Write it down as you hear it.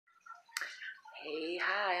Hey,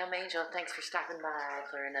 hi, I'm Angel. Thanks for stopping by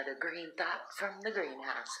for another green thought from the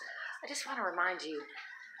greenhouse. I just want to remind you,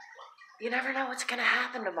 you never know what's going to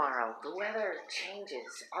happen tomorrow. The weather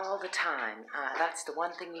changes all the time. That's the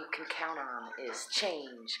one thing you can count on is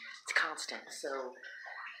change. It's constant. So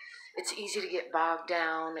it's easy to get bogged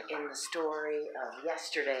down in the story of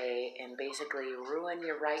yesterday and basically ruin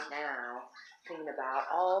your right now, thinking about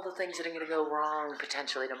all the things that are going to go wrong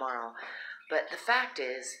potentially tomorrow. But the fact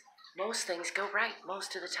is, most things go right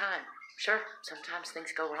most of the time. Sure, sometimes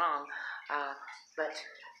things go wrong, but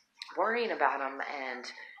worrying about them and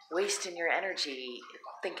wasting your energy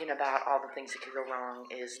thinking about all the things that could go wrong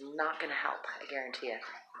is not going to help, I guarantee you.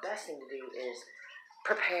 The best thing to do is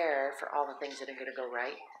prepare for all the things that are going to go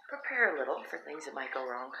right. Prepare a little for things that might go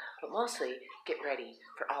wrong, but mostly get ready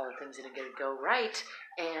for all the things that are going to go right,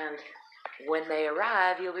 and when they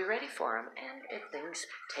arrive, you'll be ready for them. And if things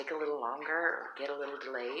take a little longer or get a little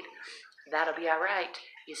delayed, that'll be all right.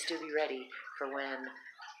 You'll still be ready for when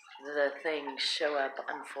the things show up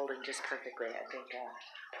unfolding just perfectly. I think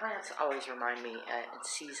plants always remind me in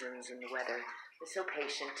seasons and the weather. They're so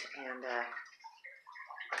patient and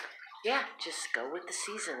yeah, just go with the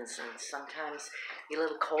seasons. And sometimes be a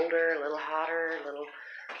little colder, a little hotter, a little,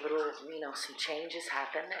 some changes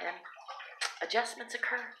happen and adjustments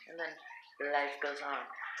occur, and then life goes on.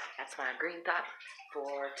 That's my green thought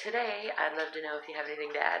for today. I'd love to know if you have anything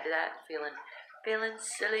to add to that. Feeling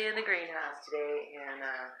silly in the greenhouse today, and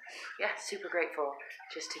yeah, super grateful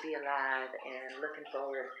just to be alive and looking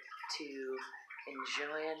forward to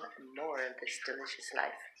enjoying more of this delicious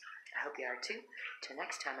life. I hope you are too. Till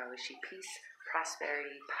next time, I wish you peace,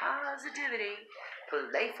 prosperity, positivity,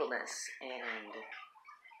 playfulness, and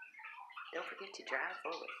don't forget to drive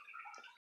forward.